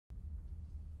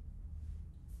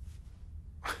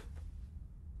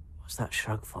What's that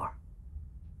shrug for?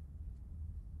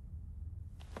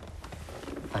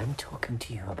 I'm talking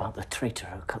to you about the traitor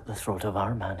who cut the throat of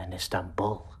our man in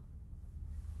Istanbul.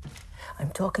 I'm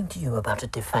talking to you about a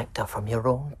defector from your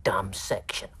own damn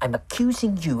section. I'm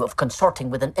accusing you of consorting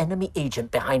with an enemy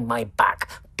agent behind my back.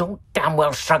 Don't damn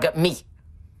well shrug at me.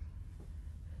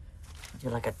 Would you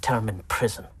like a term in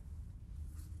prison?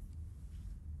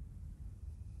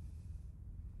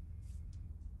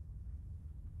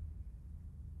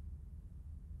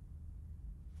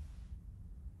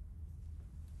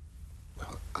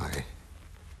 Well, I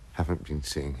haven't been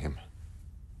seeing him.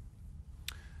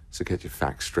 So get your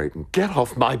facts straight and get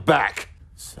off my back!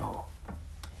 So,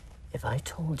 if I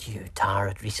told you Tar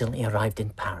had recently arrived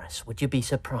in Paris, would you be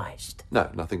surprised?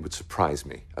 No, nothing would surprise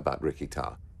me about Ricky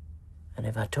Tar. And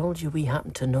if I told you we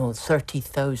happen to know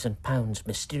 £30,000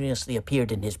 mysteriously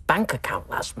appeared in his bank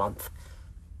account last month,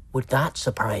 would that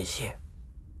surprise you?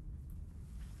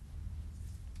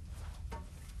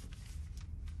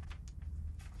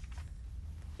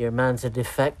 Your man's a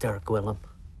defector, Gwillem.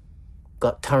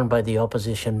 Got turned by the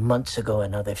opposition months ago,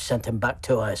 and now they've sent him back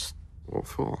to us. What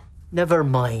for? Never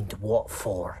mind what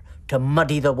for. To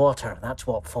muddy the water, that's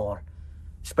what for.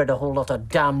 Spread a whole lot of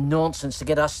damn nonsense to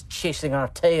get us chasing our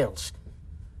tails.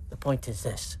 The point is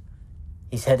this.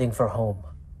 He's heading for home.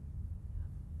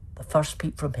 The first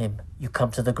peep from him, you come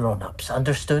to the grown-ups.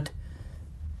 Understood?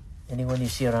 Anyone you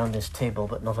see around this table,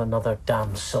 but not another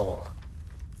damn soul.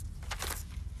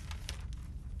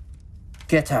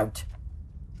 Get out.